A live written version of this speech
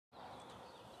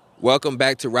Welcome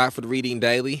back to Rockford Reading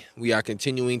Daily. We are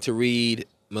continuing to read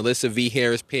Melissa V.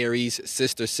 Harris Perry's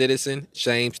Sister Citizen,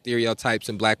 Shame, Stereotypes,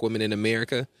 and Black Women in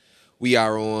America. We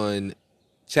are on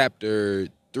Chapter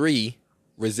 3,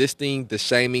 Resisting the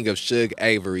Shaming of Shug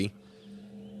Avery,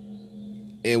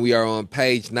 and we are on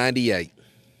page 98.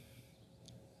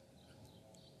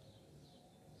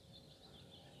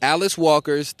 Alice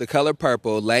Walker's The Color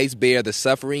Purple lays bare the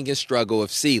suffering and struggle of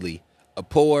Celie, a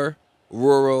poor,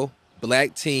 rural,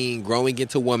 Black teen growing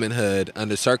into womanhood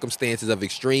under circumstances of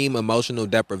extreme emotional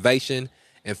deprivation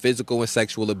and physical and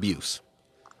sexual abuse.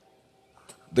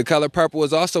 The Color Purple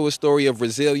is also a story of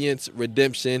resilience,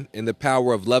 redemption, and the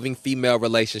power of loving female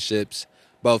relationships,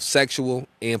 both sexual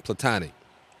and platonic.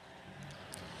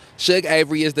 Shug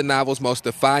Avery is the novel's most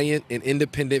defiant and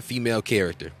independent female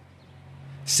character.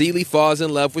 Celie falls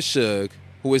in love with Shug,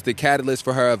 who is the catalyst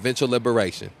for her eventual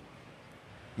liberation.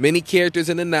 Many characters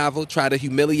in the novel try to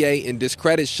humiliate and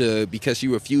discredit Shug because she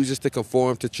refuses to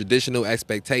conform to traditional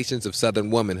expectations of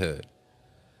Southern womanhood.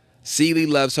 Celie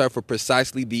loves her for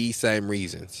precisely these same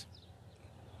reasons.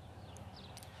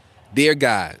 Dear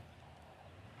God,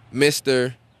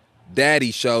 Mr.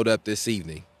 Daddy showed up this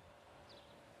evening.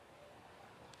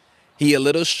 He a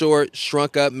little short,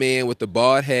 shrunk-up man with a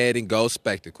bald head and gold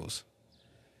spectacles.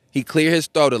 He clear his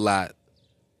throat a lot.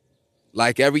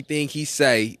 Like everything he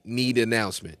say need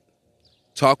announcement.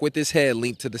 Talk with his head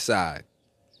linked to the side.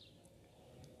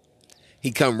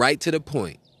 He come right to the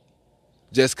point.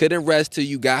 Just couldn't rest till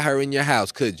you got her in your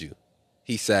house, could you?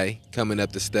 He say, coming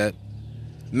up the step.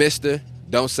 Mister,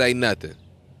 don't say nothing.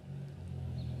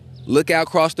 Look out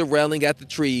across the railing at the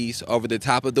trees over the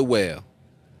top of the well.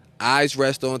 Eyes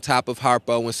rest on top of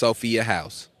Harpo and Sophia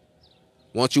house.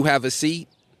 Won't you have a seat?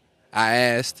 I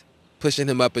asked, pushing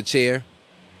him up a chair.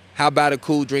 How about a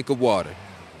cool drink of water?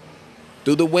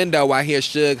 Through the window, I hear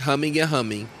Shug humming and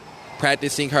humming,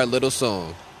 practicing her little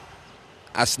song.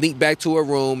 I sneak back to her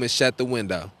room and shut the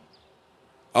window.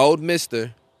 Old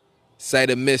mister, say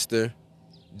to mister,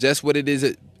 just what is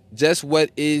it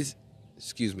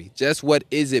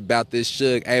about this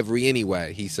Shug Avery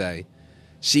anyway, he say.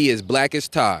 She is black as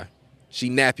tar. She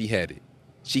nappy-headed.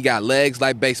 She got legs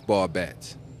like baseball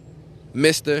bats.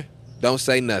 Mister, don't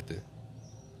say nothing.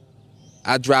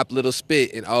 I drop little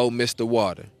spit in old Mr.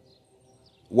 Water.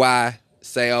 Why,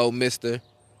 say old mister,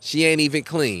 she ain't even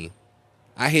clean.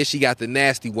 I hear she got the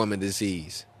nasty woman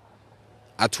disease.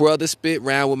 I twirl the spit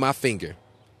round with my finger.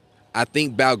 I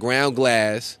think 'bout ground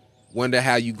glass, wonder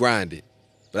how you grind it,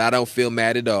 but I don't feel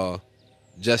mad at all,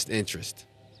 just interest.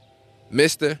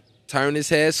 Mister, turn his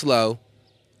head slow,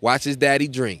 watch his daddy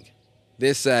drink,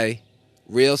 then say,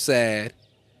 real sad,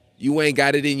 you ain't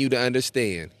got it in you to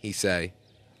understand, he say.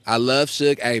 I love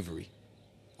Shug Avery.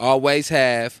 Always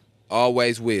have,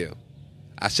 always will.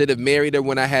 I should have married her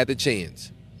when I had the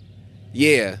chance.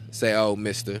 Yeah, say old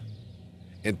mister,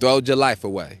 and throwed your life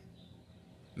away.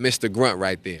 Mr. Grunt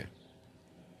right there.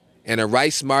 And a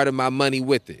right smart of my money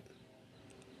with it.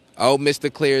 Old mister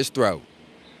clear his throat.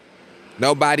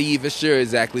 Nobody even sure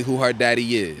exactly who her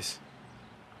daddy is.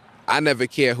 I never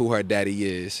care who her daddy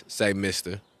is, say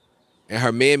mister. And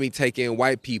her mammy take in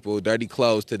white people dirty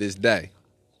clothes to this day.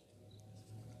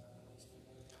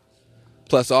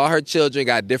 Plus all her children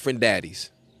got different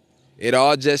daddies. It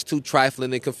all just too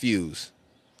trifling and confused.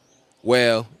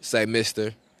 Well, say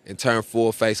mister, and turn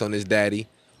full face on his daddy,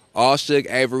 all Shug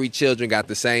Avery children got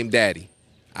the same daddy.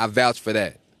 I vouch for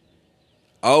that.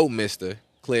 Oh, mister,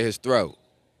 clear his throat.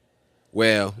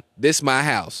 Well, this my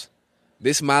house.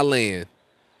 This my land.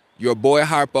 Your boy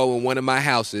Harpo in one of my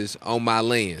houses on my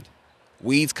land.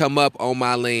 Weeds come up on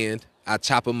my land, I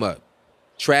chop 'em up.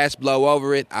 Trash blow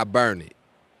over it, I burn it.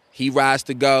 He rise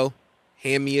to go,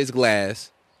 hand me his glass.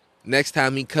 Next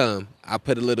time he come, I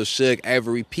put a little Shug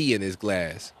Avery pee in his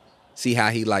glass. See how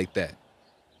he like that.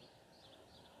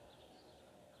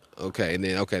 Okay,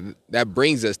 that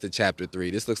brings us to chapter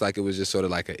 3. This looks like it was just sort of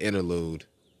like an interlude.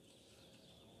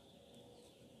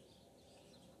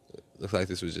 Looks like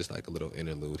this was just like a little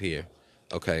interlude here.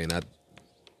 Okay, and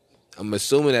I'm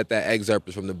assuming that excerpt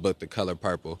is from the book The Color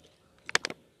Purple.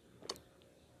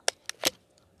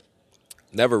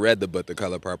 Never read the book The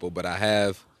Color Purple, but I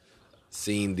have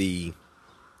seen the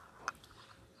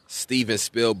Steven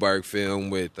Spielberg film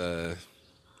with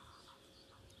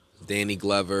Danny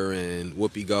Glover and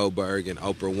Whoopi Goldberg and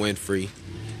Oprah Winfrey.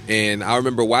 And I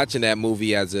remember watching that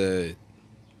movie as a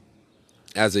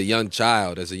young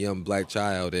child, as a young black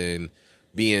child, and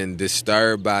being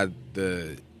disturbed by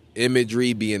the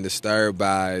imagery, being disturbed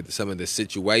by some of the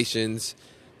situations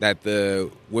that the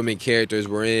women characters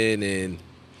were in, and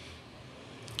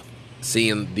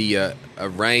seeing the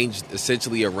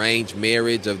essentially arranged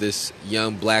marriage of this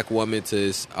young black woman to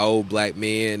this old black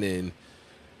man, and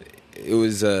it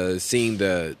was seeing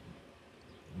the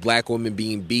black woman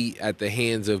being beat at the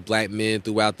hands of black men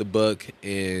throughout the book,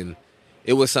 and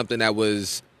it was something that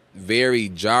was very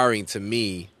jarring to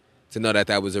me to know that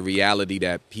that was a reality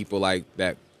that people like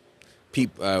that.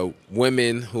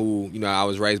 Women who, I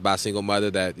was raised by a single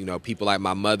mother, that, people like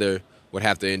my mother would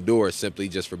have to endure simply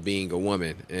just for being a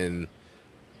woman. And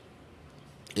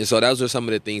so those are some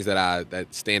of the things that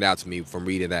stand out to me from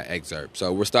reading that excerpt.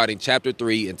 So we're starting chapter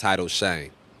 3, entitled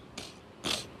Shame.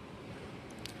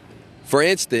 For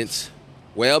instance,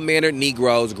 well-mannered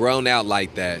Negroes grown out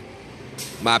like that,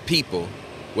 my people,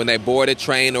 when they board a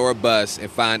train or a bus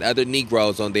and find other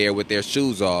Negroes on there with their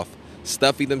shoes off,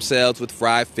 stuffing themselves with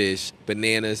fried fish,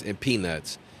 bananas, and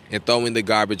peanuts, and throwing the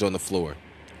garbage on the floor.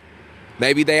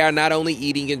 Maybe they are not only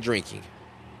eating and drinking.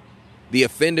 The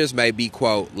offenders may be,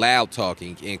 quote,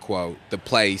 loud-talking, end quote, the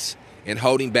place, and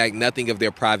holding back nothing of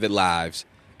their private lives,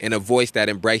 in a voice that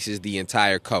embraces the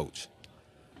entire coach.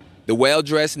 The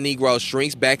well-dressed Negro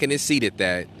shrinks back in his seat at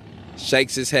that,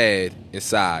 shakes his head, and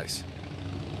sighs.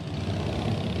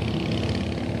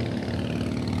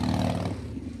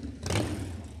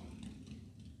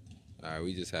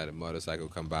 We just had a motorcycle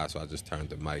come by, so I just turned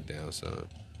the mic down. So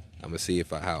I'm gonna see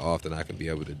how often I can be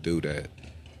able to do that.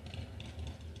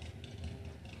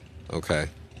 Okay.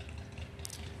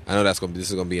 I know this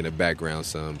is gonna be in the background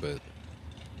some, but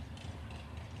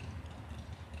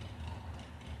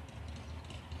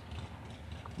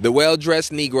the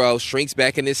well-dressed Negro shrinks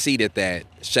back in his seat at that,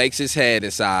 shakes his head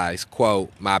and sighs,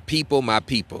 quote, my people,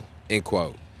 end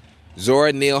quote.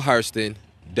 Zora Neale Hurston,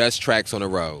 Dust Tracks on the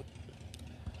Road.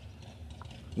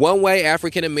 One way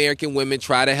African-American women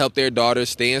try to help their daughters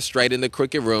stand straight in the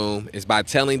crooked room is by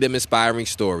telling them inspiring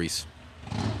stories.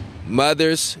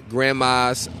 Mothers,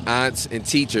 grandmas, aunts, and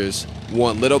teachers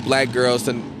want little black girls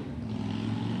to...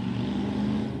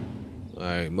 All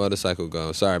right, motorcycle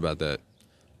gone. Sorry about that.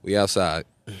 We outside.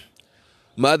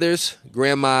 Mothers,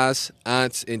 grandmas,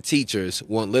 aunts, and teachers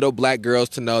want little black girls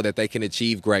to know that they can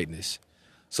achieve greatness.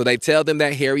 So they tell them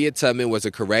that Harriet Tubman was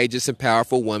a courageous and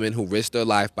powerful woman who risked her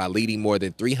life by leading more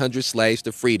than 300 slaves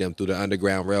to freedom through the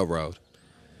Underground Railroad.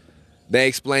 They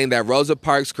explain that Rosa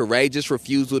Parks' courageous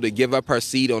refusal to give up her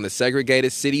seat on a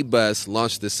segregated city bus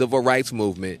launched the civil rights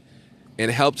movement and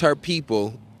helped her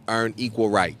people earn equal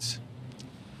rights.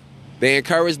 They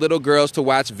encourage little girls to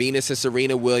watch Venus and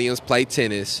Serena Williams play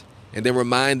tennis and then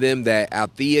remind them that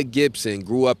Althea Gibson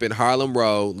grew up in Harlem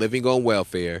Road living on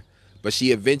welfare, but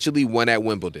she eventually won at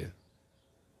Wimbledon.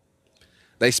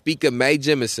 They speak of Mae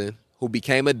Jemison, who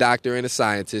became a doctor and a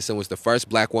scientist and was the first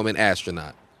black woman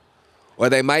astronaut. Or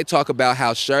they might talk about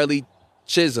how Shirley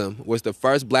Chisholm was the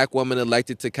first black woman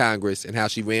elected to Congress and how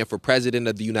she ran for president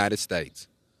of the United States.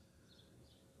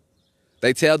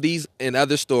 They tell these and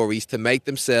other stories to make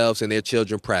themselves and their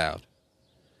children proud.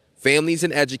 Families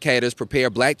and educators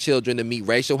prepare black children to meet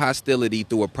racial hostility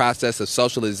through a process of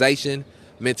socialization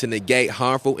meant to negate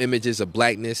harmful images of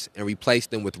blackness and replace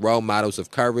them with role models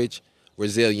of courage,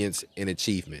 resilience, and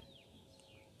achievement.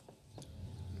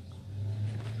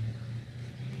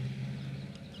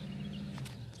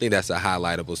 I think that's a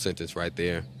highlightable sentence right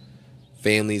there.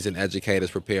 Families and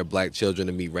educators prepare black children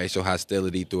to meet racial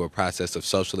hostility through a process of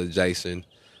socialization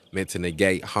meant to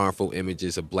negate harmful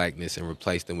images of blackness and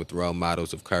replace them with role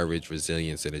models of courage,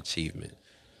 resilience, and achievement.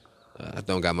 I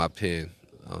don't got my pen.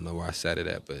 I don't know where I set it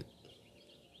at, but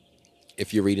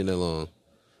if you're reading along.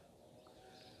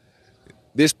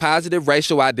 This positive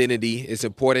racial identity is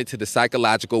important to the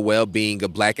psychological well-being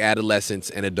of black adolescents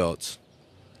and adults.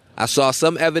 I saw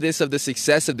some evidence of the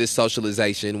success of this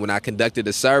socialization when I conducted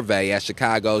a survey at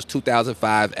Chicago's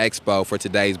 2005 Expo for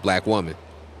Today's Black Woman.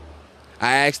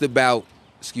 I asked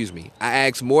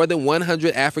more than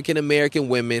 100 African-American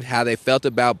women how they felt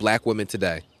about black women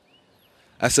today.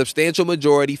 A substantial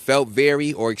majority felt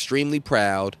very or extremely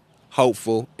proud,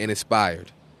 hopeful, and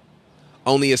inspired.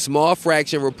 Only a small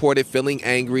fraction reported feeling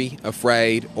angry,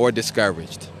 afraid, or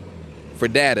discouraged. For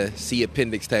data, see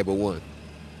Appendix Table 1.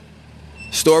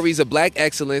 Stories of black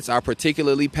excellence are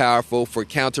particularly powerful for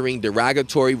countering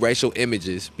derogatory racial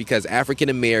images because African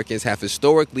Americans have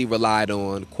historically relied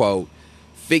on, quote,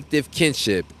 fictive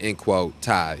kinship, end quote,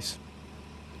 ties.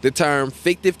 The term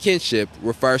fictive kinship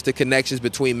refers to connections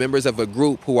between members of a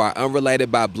group who are unrelated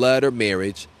by blood or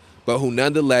marriage, but who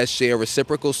nonetheless share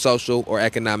reciprocal social or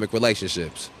economic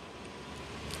relationships.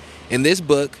 In this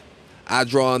book, I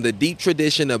draw on the deep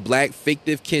tradition of black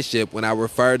fictive kinship when I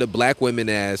refer to black women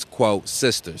as, quote,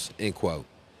 sisters, end quote.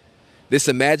 This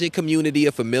imagined community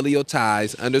of familial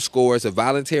ties underscores a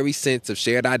voluntary sense of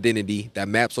shared identity that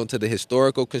maps onto the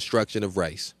historical construction of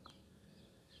race.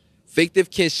 Fictive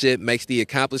kinship makes the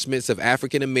accomplishments of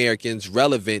African Americans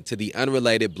relevant to the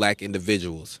unrelated black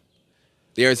individuals.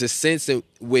 There is a sense in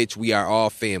which we are all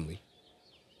family.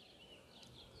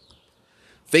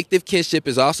 Fictive kinship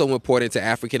is also important to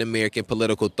African American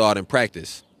political thought and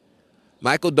practice.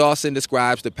 Michael Dawson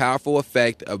describes the powerful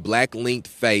effect of black-linked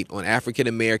fate on African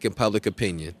American public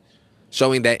opinion,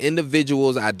 showing that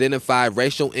individuals identify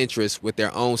racial interests with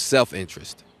their own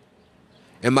self-interest.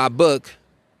 In my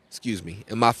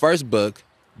first book,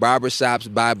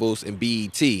 Barbershops, Bibles, and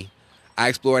BET, I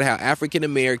explored how African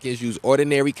Americans use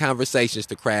ordinary conversations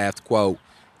to craft, quote,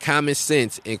 common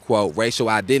sense, end quote, racial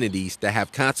identities that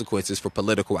have consequences for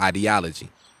political ideology.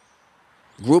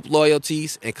 Group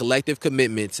loyalties and collective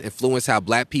commitments influence how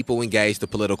black people engage the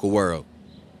political world.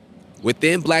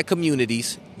 Within black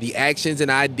communities, the actions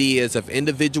and ideas of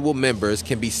individual members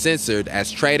can be censored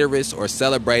as traitorous or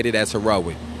celebrated as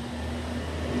heroic.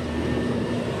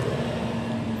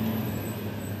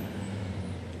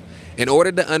 In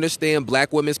order to understand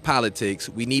black women's politics,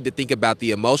 we need to think about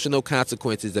the emotional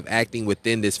consequences of acting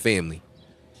within this family.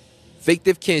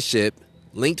 Fictive kinship,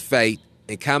 linked fate,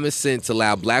 and common sense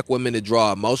allow black women to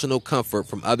draw emotional comfort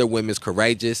from other women's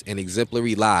courageous and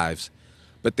exemplary lives,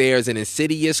 but there is an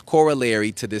insidious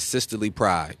corollary to this sisterly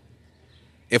pride.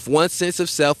 If one's sense of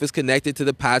self is connected to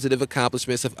the positive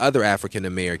accomplishments of other African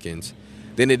Americans,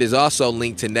 then it is also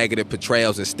linked to negative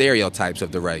portrayals and stereotypes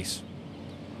of the race.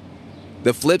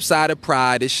 The flip side of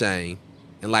pride is shame,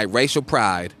 and like racial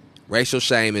pride, racial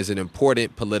shame is an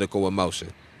important political emotion.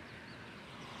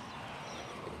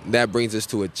 That brings us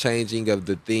to a changing of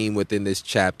the theme within this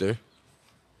chapter.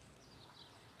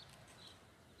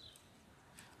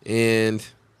 And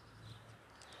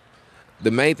the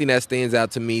main thing that stands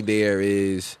out to me there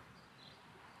is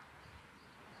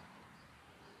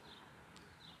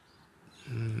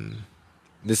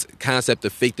this concept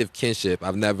of fictive kinship.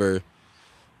 I've never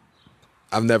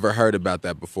heard about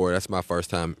that before. That's my first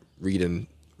time reading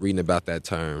about that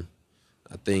term.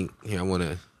 I think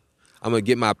I'm gonna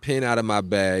get my pen out of my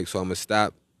bag, so I'm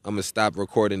gonna stop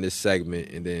recording this segment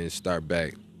and then start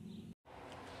back.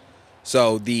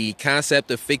 So the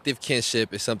concept of fictive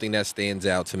kinship is something that stands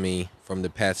out to me from the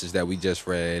passage that we just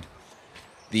read.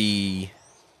 The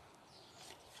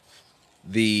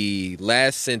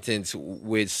last sentence,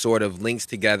 which sort of links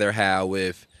together how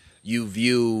if you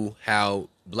view how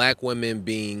black women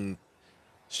being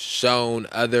shown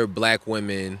other black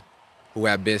women who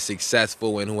have been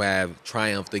successful and who have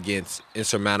triumphed against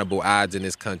insurmountable odds in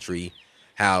this country,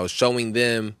 how showing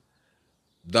them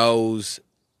those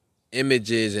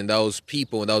images and those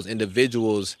people and those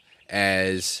individuals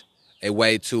as a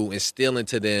way to instill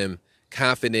into them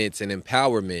confidence and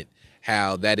empowerment,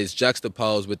 how that is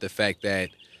juxtaposed with the fact that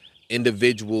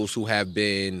individuals who have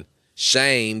been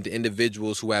shamed,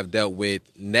 individuals who have dealt with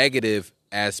negative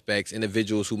aspects,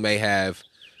 individuals who may have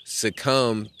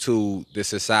succumb to the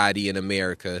society in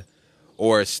America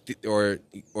or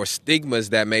stigmas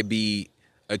that may be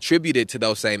attributed to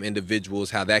those same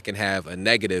individuals, how that can have a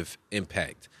negative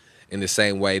impact in the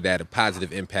same way that a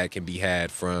positive impact can be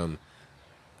had from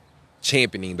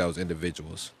championing those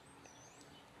individuals.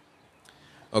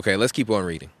 Okay, let's keep on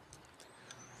reading.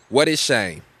 What is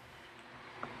shame?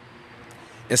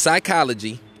 In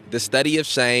psychology, the study of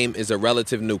shame is a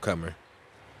relative newcomer.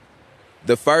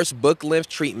 The first book-length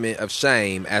treatment of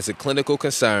shame as a clinical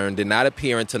concern did not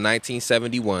appear until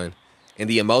 1971, and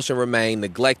the emotion remained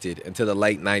neglected until the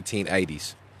late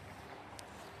 1980s.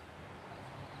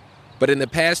 But in the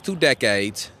past 2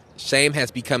 decades, shame has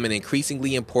become an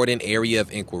increasingly important area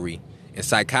of inquiry, and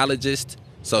psychologists,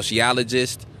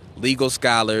 sociologists, legal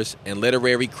scholars, and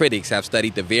literary critics have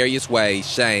studied the various ways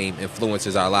shame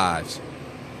influences our lives.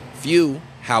 Few,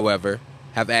 however,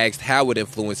 have asked how it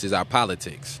influences our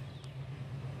politics.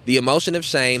 The emotion of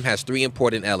shame has 3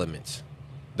 important elements.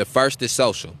 The first is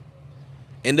social.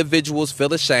 Individuals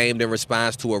feel ashamed in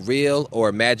response to a real or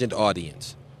imagined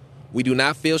audience. We do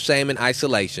not feel shame in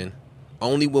isolation,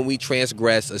 only when we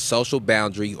transgress a social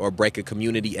boundary or break a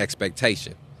community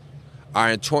expectation.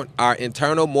 Our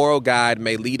internal moral guide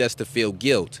may lead us to feel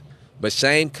guilt, but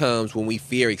shame comes when we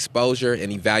fear exposure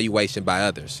and evaluation by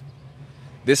others.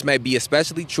 This may be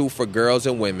especially true for girls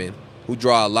and women who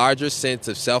draw a larger sense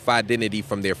of self-identity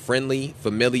from their friendly,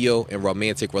 familial, and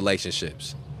romantic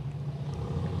relationships.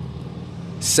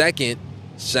 Second,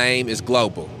 shame is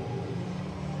global.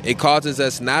 It causes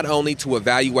us not only to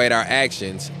evaluate our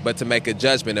actions, but to make a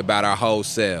judgment about our whole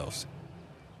selves.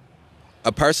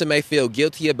 A person may feel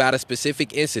guilty about a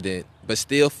specific incident, but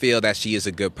still feel that she is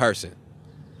a good person.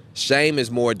 Shame is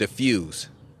more diffuse.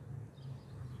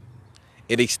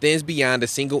 It extends beyond a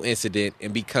single incident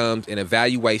and becomes an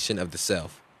evaluation of the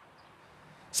self.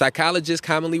 Psychologists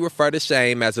commonly refer to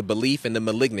shame as a belief in the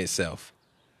malignant self,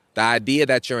 the idea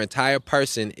that your entire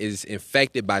person is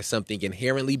infected by something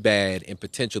inherently bad and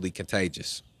potentially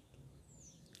contagious.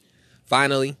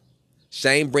 Finally,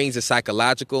 shame brings a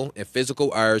psychological and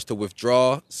physical urge to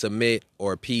withdraw, submit,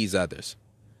 or appease others.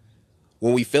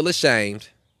 When we feel ashamed,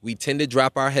 we tend to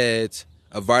drop our heads,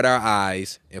 avert our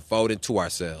eyes, and fold into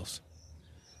ourselves.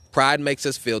 Pride makes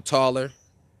us feel taller.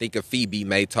 Think of Phoebe,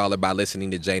 made taller by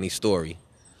listening to Janie's story.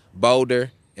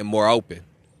 Bolder and more open.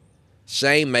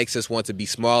 Shame makes us want to be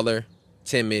smaller,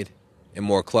 timid, and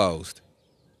more closed.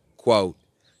 Quote,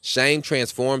 shame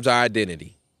transforms our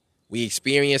identity. We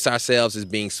experience ourselves as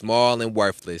being small and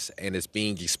worthless and as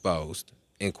being exposed.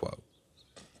 End quote.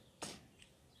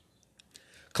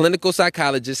 Clinical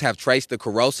psychologists have traced the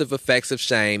corrosive effects of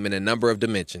shame in a number of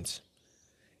dimensions.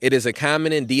 It is a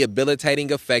common and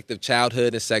debilitating effect of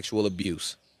childhood sexual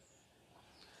abuse.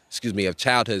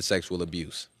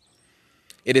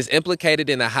 It is implicated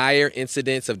in a higher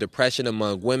incidence of depression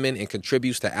among women and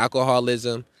contributes to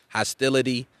alcoholism,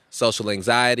 hostility, social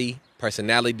anxiety,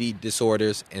 personality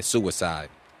disorders, and suicide.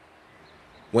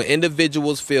 When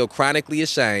individuals feel chronically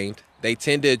ashamed, they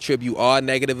tend to attribute all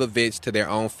negative events to their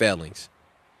own failings.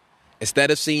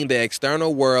 Instead of seeing the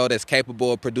external world as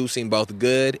capable of producing both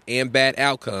good and bad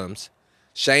outcomes,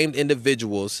 shamed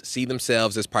individuals see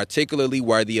themselves as particularly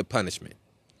worthy of punishment.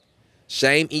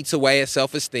 Shame eats away at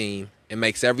self-esteem and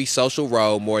makes every social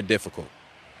role more difficult.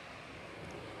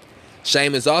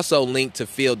 Shame is also linked to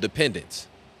field dependence.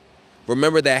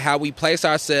 Remember that how we place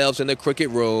ourselves in the crooked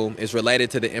room is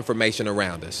related to the information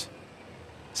around us.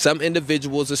 Some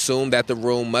individuals assume that the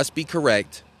room must be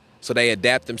correct, so they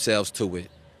adapt themselves to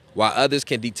it, while others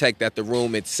can detect that the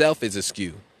room itself is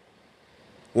askew.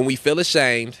 When we feel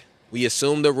ashamed, we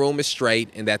assume the room is straight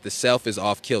and that the self is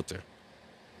off kilter.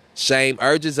 Shame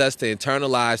urges us to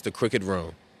internalize the crooked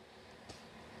room.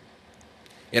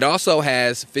 It also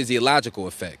has physiological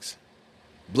effects.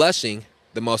 Blushing,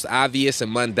 the most obvious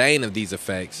and mundane of these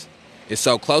effects, is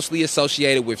so closely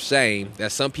associated with shame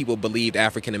that some people believed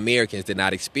African Americans did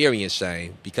not experience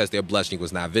shame because their blushing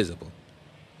was not visible.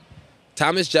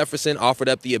 Thomas Jefferson offered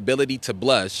up the ability to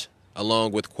blush,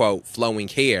 along with, quote, flowing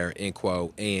hair, end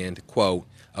quote, and, quote,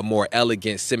 a more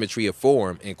elegant symmetry of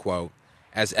form, end quote,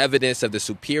 as evidence of the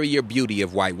superior beauty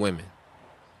of white women.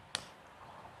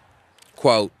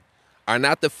 Quote, are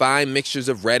not the fine mixtures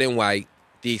of red and white,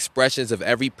 the expressions of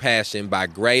every passion by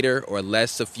greater or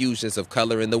less suffusions of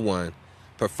color in the one,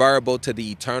 preferable to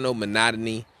the eternal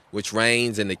monotony which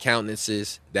reigns in the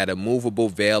countenances, that immovable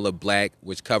veil of black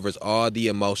which covers all the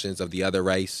emotions of the other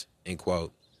race, end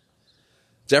quote.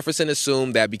 Jefferson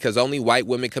assumed that because only white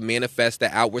women could manifest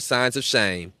the outward signs of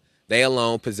shame, they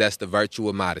alone possessed the virtue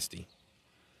of modesty.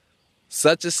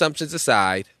 Such assumptions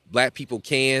aside, black people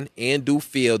can and do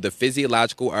feel the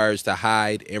physiological urge to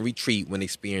hide and retreat when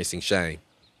experiencing shame.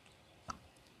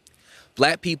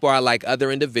 Black people are like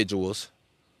other individuals.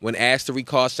 When asked to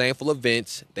recall shameful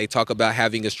events, they talk about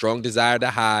having a strong desire to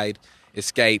hide,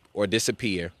 escape, or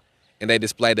disappear, and they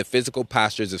display the physical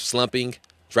postures of slumping,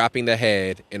 dropping the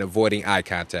head, and avoiding eye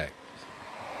contact.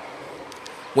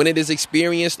 When it is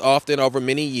experienced often over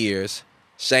many years,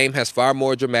 shame has far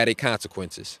more dramatic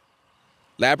consequences.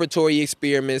 Laboratory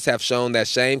experiments have shown that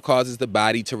shame causes the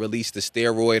body to release the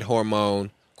steroid hormone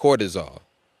cortisol.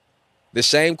 The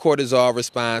shame cortisol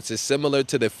response is similar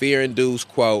to the fear-induced,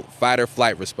 quote, fight or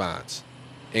flight response,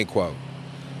 end quote.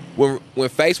 When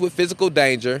faced with physical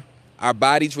danger, our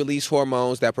bodies release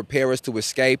hormones that prepare us to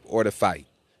escape or to fight.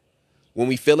 When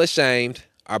we feel ashamed,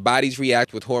 our bodies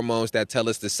react with hormones that tell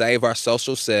us to save our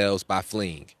social selves by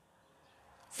fleeing.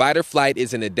 Fight or flight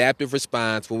is an adaptive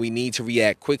response when we need to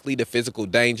react quickly to physical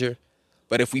danger,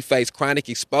 but if we face chronic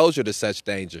exposure to such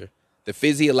danger, the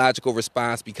physiological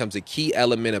response becomes a key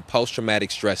element of post-traumatic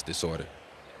stress disorder.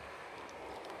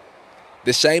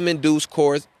 The shame-induced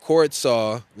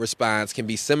cortisol response can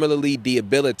be similarly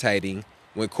debilitating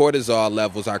when cortisol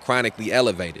levels are chronically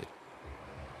elevated.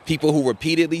 People who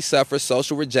repeatedly suffer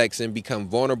social rejection become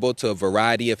vulnerable to a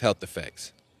variety of health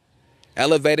effects.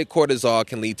 Elevated cortisol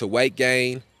can lead to weight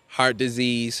gain, heart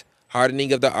disease,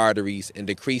 hardening of the arteries, and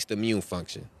decreased immune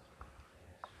function.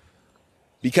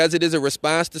 Because it is a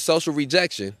response to social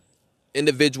rejection,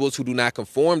 individuals who do not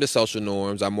conform to social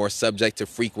norms are more subject to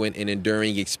frequent and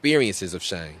enduring experiences of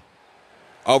shame.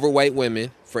 Overweight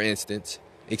women, for instance,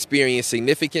 experience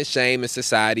significant shame in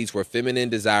societies where feminine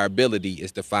desirability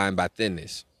is defined by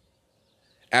thinness.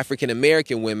 African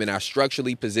American women are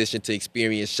structurally positioned to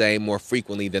experience shame more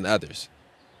frequently than others.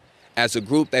 As a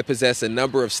group, they possess a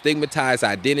number of stigmatized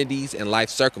identities and life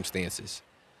circumstances.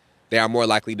 They are more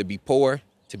likely to be poor,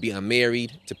 to be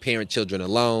unmarried, to parent children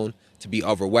alone, to be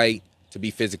overweight, to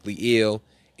be physically ill,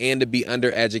 and to be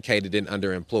undereducated and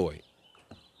underemployed.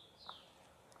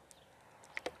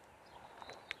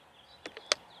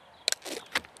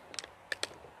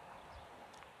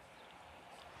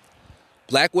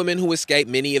 Black women who escape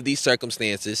many of these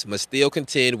circumstances must still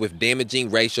contend with damaging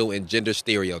racial and gender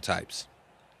stereotypes.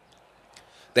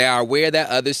 They are aware that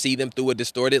others see them through a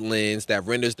distorted lens that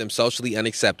renders them socially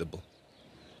unacceptable.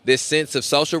 This sense of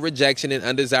social rejection and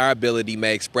undesirability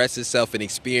may express itself in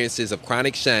experiences of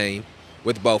chronic shame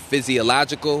with both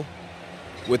physiological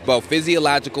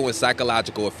and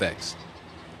psychological effects.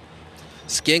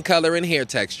 Skin color and hair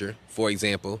texture, for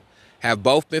example, have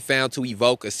both been found to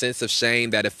evoke a sense of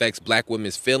shame that affects black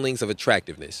women's feelings of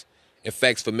attractiveness,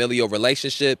 affects familial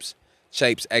relationships,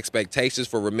 shapes expectations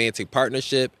for romantic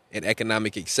partnership and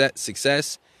economic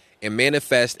success, and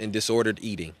manifests in disordered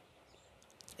eating.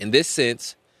 In this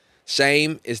sense,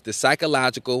 shame is the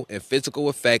psychological and physical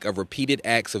effect of repeated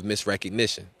acts of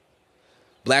misrecognition.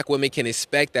 Black women can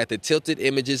expect that the tilted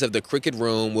images of the crooked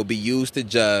room will be used to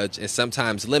judge and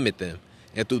sometimes limit them,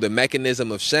 and through the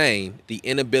mechanism of shame, the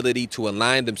inability to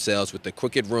align themselves with the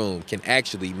crooked room can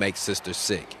actually make sisters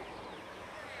sick.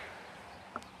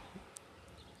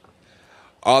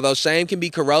 Although shame can be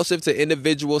corrosive to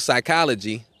individual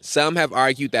psychology, some have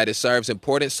argued that it serves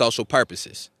important social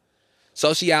purposes.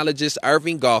 Sociologist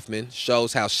Irving Goffman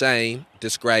shows how shame,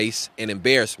 disgrace, and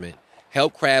embarrassment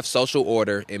help craft social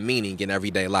order and meaning in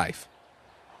everyday life.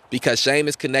 Because shame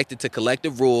is connected to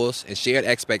collective rules and shared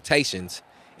expectations,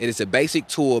 it is a basic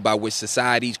tool by which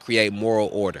societies create moral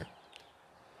order.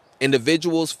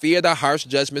 Individuals fear the harsh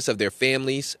judgments of their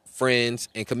families, friends,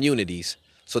 and communities,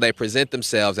 so they present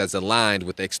themselves as aligned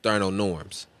with external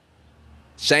norms.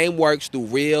 Shame works through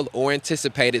real or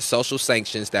anticipated social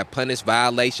sanctions that punish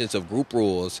violations of group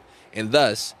rules and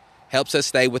thus helps us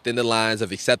stay within the lines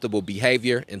of acceptable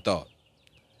behavior and thought.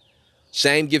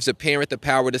 Shame gives a parent the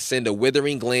power to send a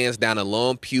withering glance down a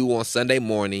long pew on Sunday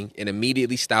morning and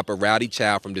immediately stop a rowdy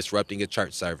child from disrupting a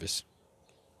church service.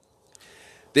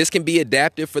 This can be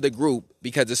adaptive for the group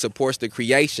because it supports the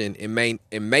creation and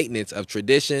maintenance of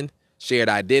tradition, shared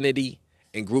identity,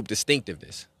 and group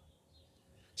distinctiveness.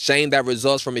 Shame that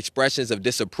results from expressions of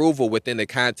disapproval within the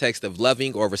context of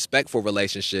loving or respectful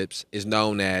relationships is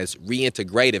known as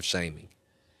reintegrative shaming.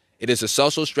 It is a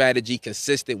social strategy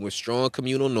consistent with strong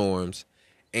communal norms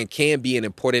and can be an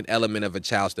important element of a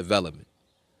child's development.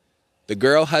 The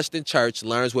girl hushed in church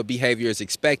learns what behavior is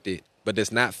expected, but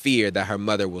does not fear that her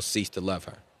mother will cease to love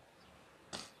her.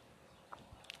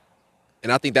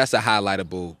 And I think that's a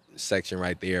highlightable section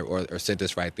right there, or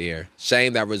sentence right there.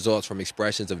 Shame that results from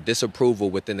expressions of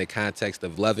disapproval within the context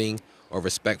of loving or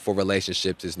respectful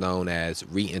relationships is known as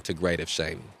reintegrative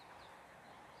shaming.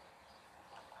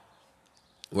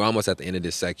 We're almost at the end of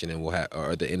this section, and we'll have,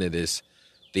 or the end of this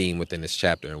theme within this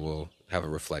chapter, and we'll have a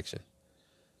reflection.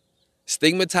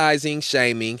 Stigmatizing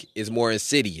shaming is more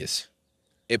insidious.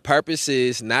 It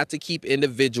purposes not to keep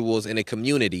individuals in a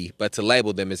community, but to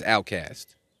label them as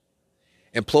outcasts.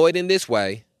 Employed in this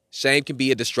way, shame can be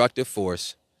a destructive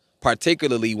force,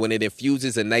 particularly when it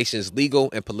infuses a nation's legal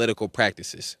and political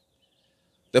practices.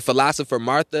 The philosopher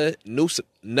Martha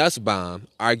Nussbaum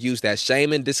argues that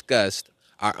shame and disgust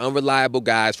are unreliable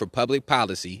guides for public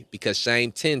policy because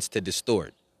shame tends to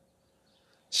distort.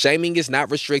 Shaming is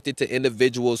not restricted to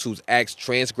individuals whose acts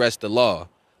transgress the law,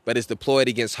 but is deployed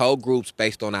against whole groups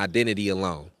based on identity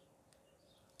alone.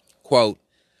 Quote,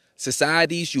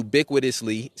 societies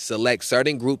ubiquitously select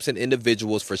certain groups and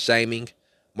individuals for shaming,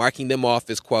 marking them off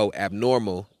as, quote,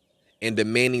 abnormal, and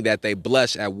demanding that they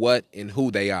blush at what and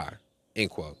who they are, end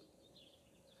quote.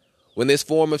 When this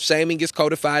form of shaming is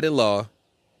codified in law,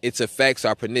 its effects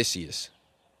are pernicious.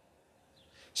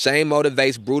 Shame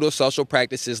motivates brutal social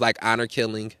practices like honor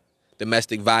killing,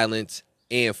 domestic violence,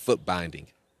 and foot binding.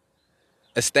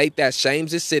 A state that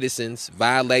shames its citizens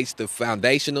violates the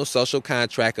foundational social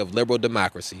contract of liberal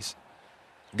democracies,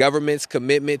 government's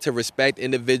commitment to respect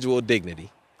individual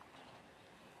dignity.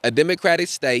 A democratic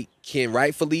state can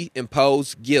rightfully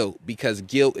impose guilt because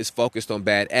guilt is focused on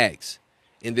bad acts,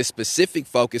 and this specific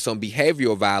focus on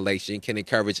behavioral violation can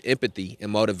encourage empathy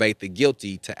and motivate the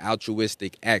guilty to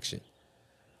altruistic action.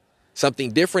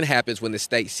 Something different happens when the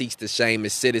state seeks to shame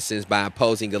its citizens by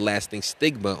imposing a lasting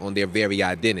stigma on their very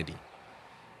identity.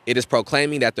 It is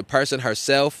proclaiming that the person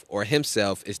herself or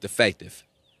himself is defective.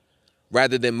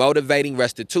 Rather than motivating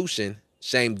restitution,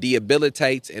 shame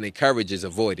debilitates and encourages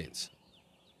avoidance.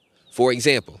 For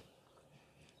example,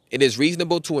 it is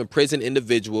reasonable to imprison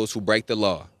individuals who break the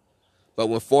law, But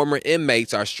when former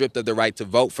inmates are stripped of the right to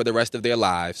vote for the rest of their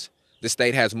lives, the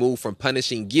state has moved from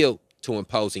punishing guilt to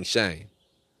imposing shame.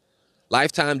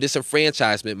 Lifetime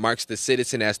disenfranchisement marks the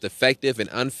citizen as defective and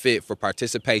unfit for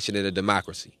participation in a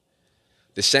democracy.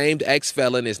 The shamed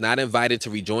ex-felon is not invited to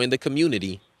rejoin the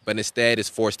community, but instead is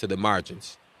forced to the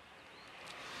margins.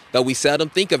 Though we seldom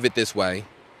think of it this way,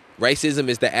 racism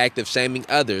is the act of shaming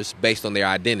others based on their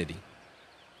identity.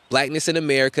 Blackness in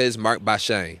America is marked by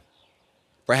shame.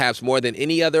 Perhaps more than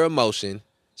any other emotion,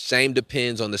 shame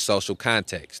depends on the social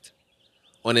context.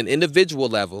 On an individual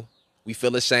level, we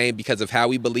feel ashamed because of how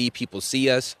we believe people see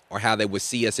us or how they would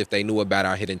see us if they knew about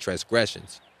our hidden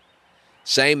transgressions.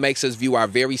 Shame makes us view our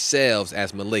very selves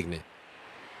as malignant.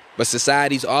 But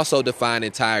societies also define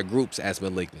entire groups as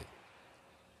malignant.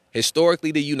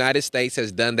 Historically, the United States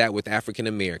has done that with African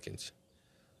Americans.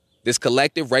 This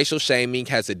collective racial shaming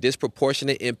has a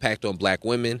disproportionate impact on black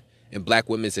women, and black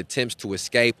women's attempts to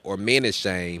escape or manage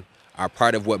shame are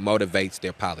part of what motivates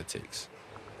their politics.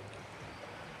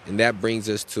 And that brings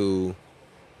us to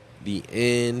the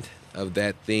end of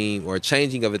that theme, or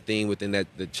changing of a theme within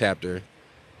the chapter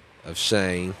of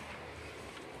shame.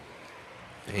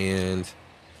 And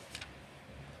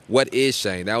what is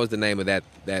shame? That was the name of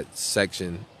that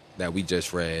section that we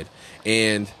just read.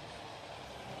 And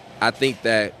I think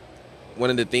that one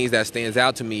of the things that stands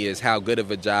out to me is how good of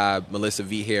a job Melissa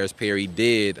V. Harris Perry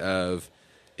did of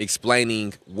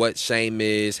explaining what shame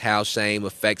is, how shame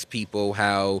affects people,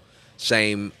 how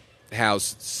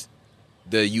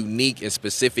the unique and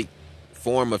specific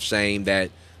form of shame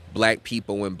that black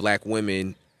people and black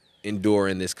women endure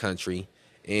in this country.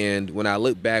 And when I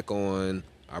look back on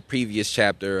our previous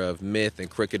chapter of Myth and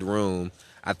Crooked Room,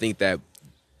 I think that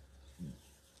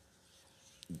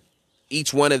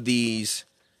each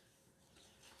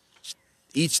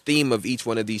theme of each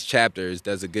one of these chapters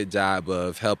does a good job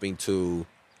of helping to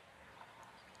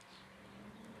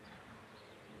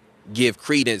give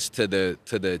credence to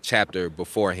the chapter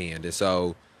beforehand. And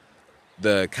so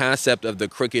the concept of the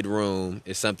crooked room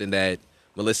is something that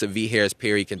Melissa V. Harris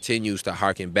Perry continues to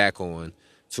harken back on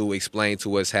to explain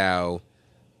to us how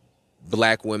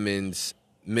black women's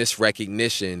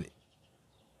misrecognition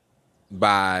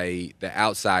by the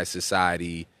outside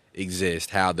society exist,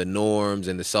 how the norms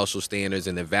and the social standards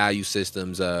and the value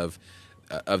systems of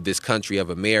this country of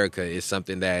America is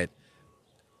something that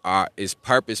is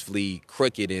purposefully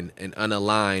crooked and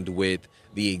unaligned with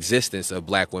the existence of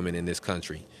black women in this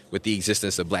country, with the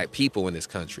existence of black people in this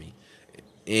country.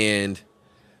 And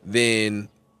then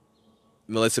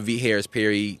Melissa V. Harris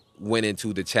Perry went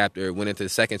into the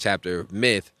second chapter of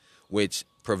Myth, which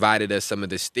provided us some of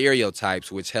the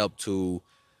stereotypes which helped to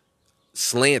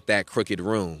slant that crooked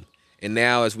room. And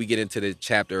now as we get into the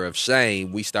chapter of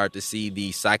shame, we start to see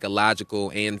the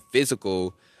psychological and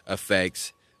physical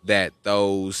effects that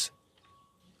those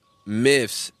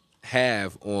myths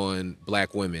have on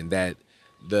black women, that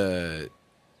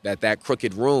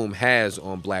crooked room has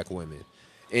on black women.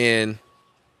 And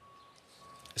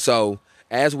so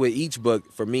as with each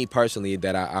book, for me personally,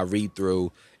 that I read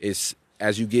through, is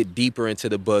as you get deeper into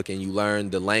the book and you learn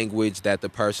the language that the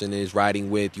person is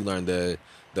writing with, you learn the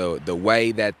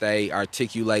way that they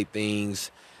articulate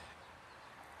things,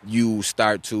 you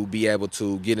start to be able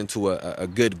to get into a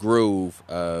good groove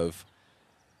of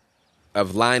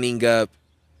lining up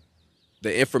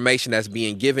the information that's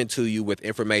being given to you with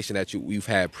information that you've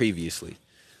had previously.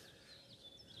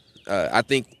 I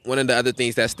think one of the other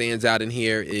things that stands out in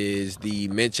here is the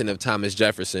mention of Thomas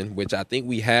Jefferson, which I think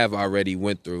we have already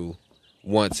went through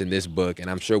once in this book, and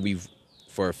I'm sure we've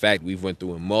went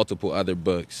through in multiple other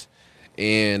books.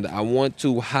 And I want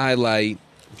to highlight,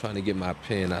 I'm trying to get my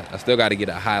pen. I still got to get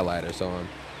a highlighter, so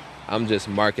I'm just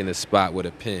marking the spot with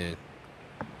a pen.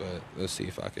 But let's see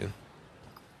if I can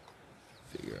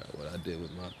figure out what I did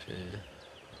with my pen.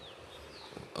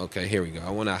 Okay, here we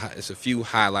go. It's a few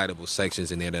highlightable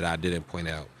sections in there that I didn't point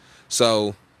out.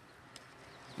 So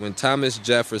when Thomas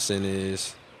Jefferson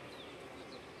is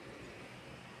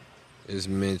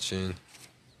mentioned,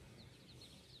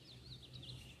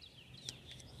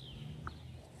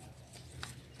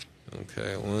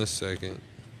 okay, 1 second.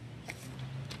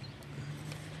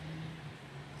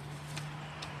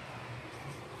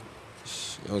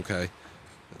 Okay,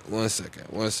 1 second.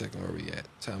 Where we at?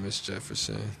 Thomas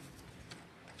Jefferson.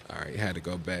 All right, had to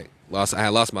go back. I had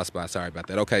lost my spot. Sorry about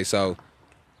that. Okay, so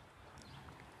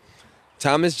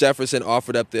Thomas Jefferson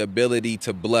offered up the ability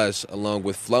to blush along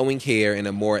with flowing hair and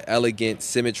a more elegant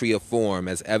symmetry of form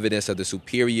as evidence of the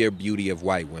superior beauty of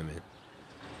white women.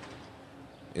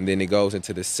 And then it goes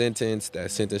into the sentence.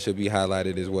 That sentence should be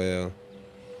highlighted as well.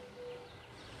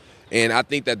 And I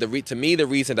think that to me, the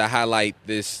reason to highlight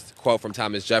this quote from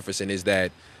Thomas Jefferson is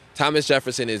that Thomas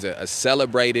Jefferson is a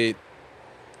celebrated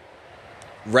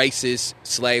racist,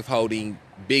 slave-holding,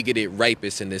 bigoted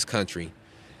rapist in this country.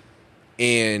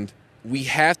 And we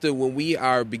have to, when we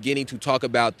are beginning to talk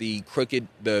about the crooked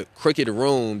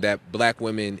room that black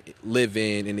women live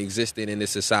in and exist in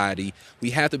this society,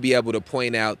 we have to be able to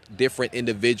point out different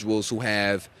individuals who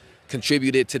have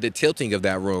contributed to the tilting of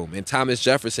that room. And Thomas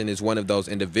Jefferson is one of those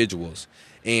individuals.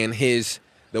 And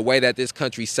the way that this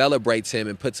country celebrates him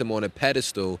and puts him on a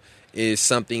pedestal is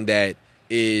something that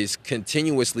is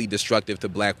continuously destructive to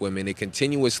black women. It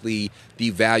continuously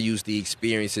devalues the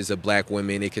experiences of black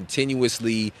women. It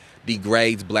continuously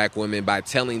degrades black women by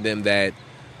telling them by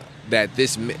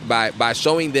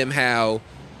showing them how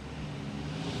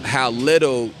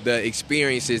little the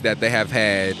experiences that they have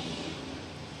had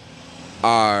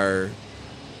are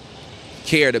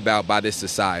cared about by this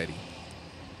society.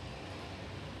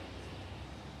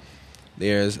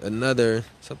 There's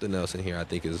something else in here I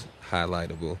think is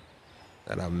highlightable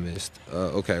that I missed.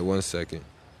 Okay, 1 second.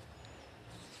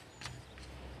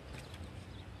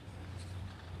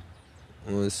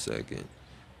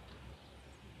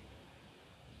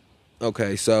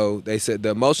 Okay, so they said the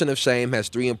emotion of shame has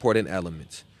 3 important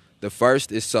elements. The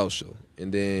first is social,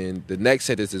 and then the next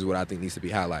sentence is what I think needs to be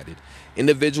highlighted.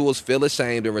 Individuals feel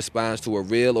ashamed in response to a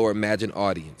real or imagined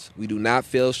audience. We do not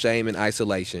feel shame in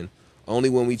isolation, only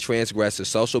when we transgress a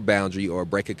social boundary or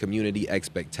break a community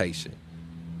expectation.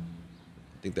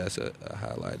 I think that's a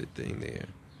highlighted thing there.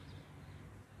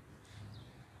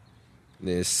 And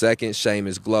then second, shame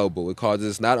is global. It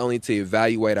causes us not only to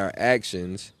evaluate our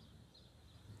actions,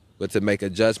 but to make a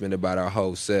judgment about our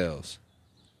whole selves.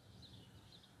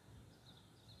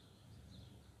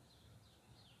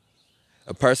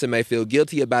 A person may feel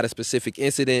guilty about a specific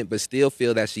incident, but still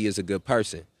feel that she is a good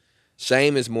person.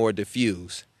 Shame is more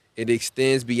diffuse. It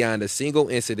extends beyond a single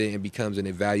incident and becomes an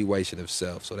evaluation of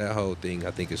self. So that whole thing,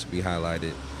 I think it should be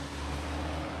highlighted.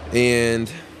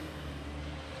 And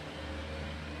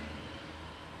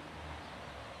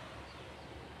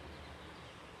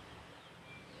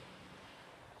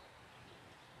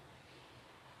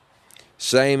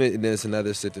shame, and there's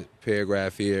another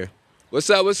paragraph here. What's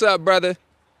up, brother?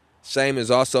 Shame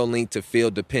is also linked to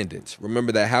field dependence.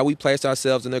 Remember that how we place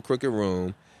ourselves in a crooked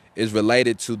room is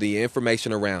related to the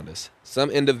information around us.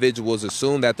 Some individuals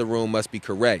assume that the room must be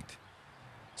correct,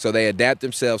 so they adapt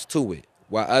themselves to it,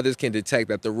 while others can detect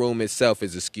that the room itself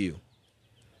is askew.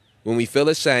 When we feel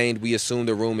ashamed, we assume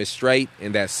the room is straight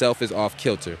and that self is off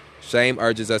kilter. Shame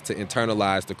urges us to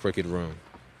internalize the crooked room.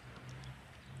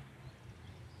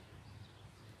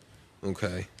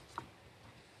 Okay.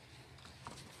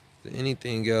 Is there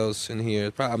anything else in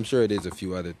here? I'm sure there's a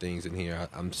few other things in here.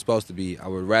 I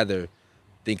would rather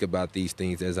think about these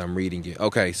things as I'm reading it.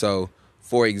 Okay, so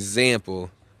for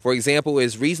example,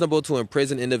 it's reasonable to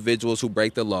imprison individuals who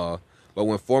break the law, but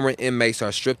when former inmates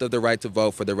are stripped of the right to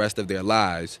vote for the rest of their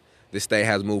lives, the state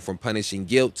has moved from punishing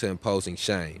guilt to imposing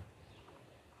shame.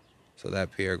 So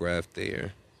that paragraph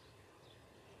there.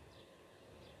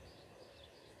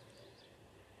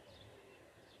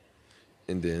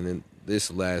 And then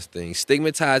this last thing,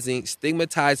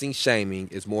 stigmatizing shaming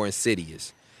is more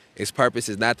insidious. Its purpose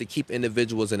is not to keep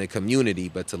individuals in a community,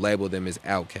 but to label them as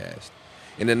outcasts.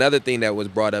 And another thing that was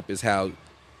brought up is how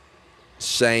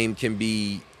shame can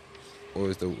be,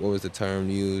 what was the term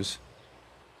used?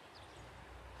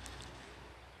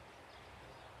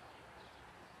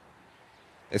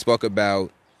 They spoke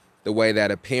about the way that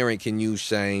a parent can use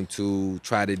shame to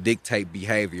try to dictate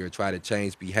behavior, try to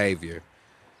change behavior.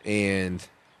 And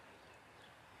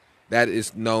that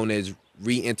is known as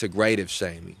reintegrative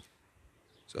shaming.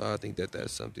 So I think that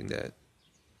that's something that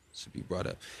should be brought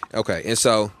up. Okay, and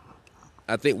so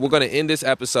I think we're going to end this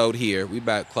episode here. We're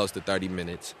about close to 30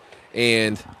 minutes.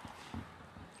 And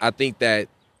I think that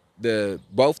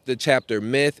both the chapter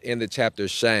myth and the chapter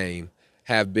shame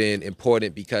have been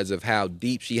important because of how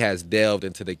deep she has delved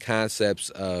into the concepts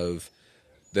of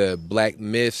the black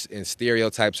myths and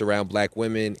stereotypes around black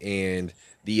women and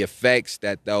the effects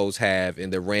that those have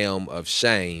in the realm of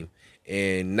shame.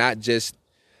 And not just,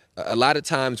 a lot of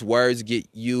times words get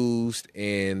used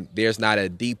and there's not a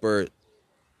deeper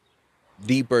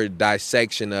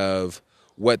dissection of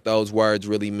what those words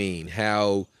really mean,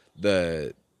 how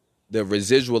the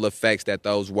residual effects that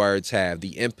those words have,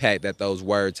 the impact that those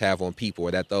words have on people,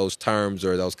 or that those terms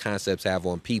or those concepts have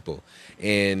on people.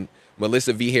 And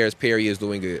Melissa V. Harris Perry is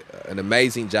doing an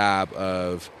amazing job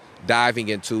of diving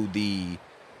into the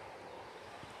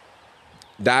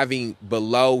diving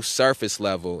below surface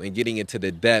level and getting into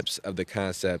the depths of the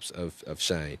concepts of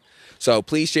shame. So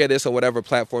please share this on whatever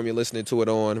platform you're listening to it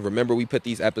on. Remember, we put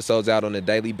these episodes out on a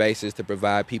daily basis to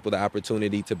provide people the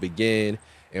opportunity to begin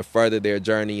and further their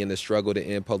journey in the struggle to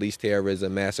end police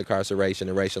terrorism, mass incarceration,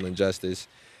 and racial injustice.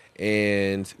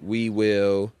 And we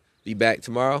will be back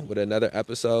tomorrow with another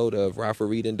episode of Rafa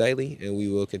Reading Daily, and we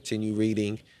will continue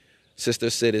reading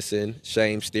Sister Citizen,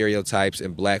 Shame, Stereotypes,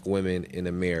 and Black Women in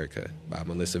America by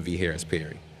Melissa V. Harris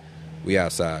Perry. We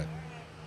outside.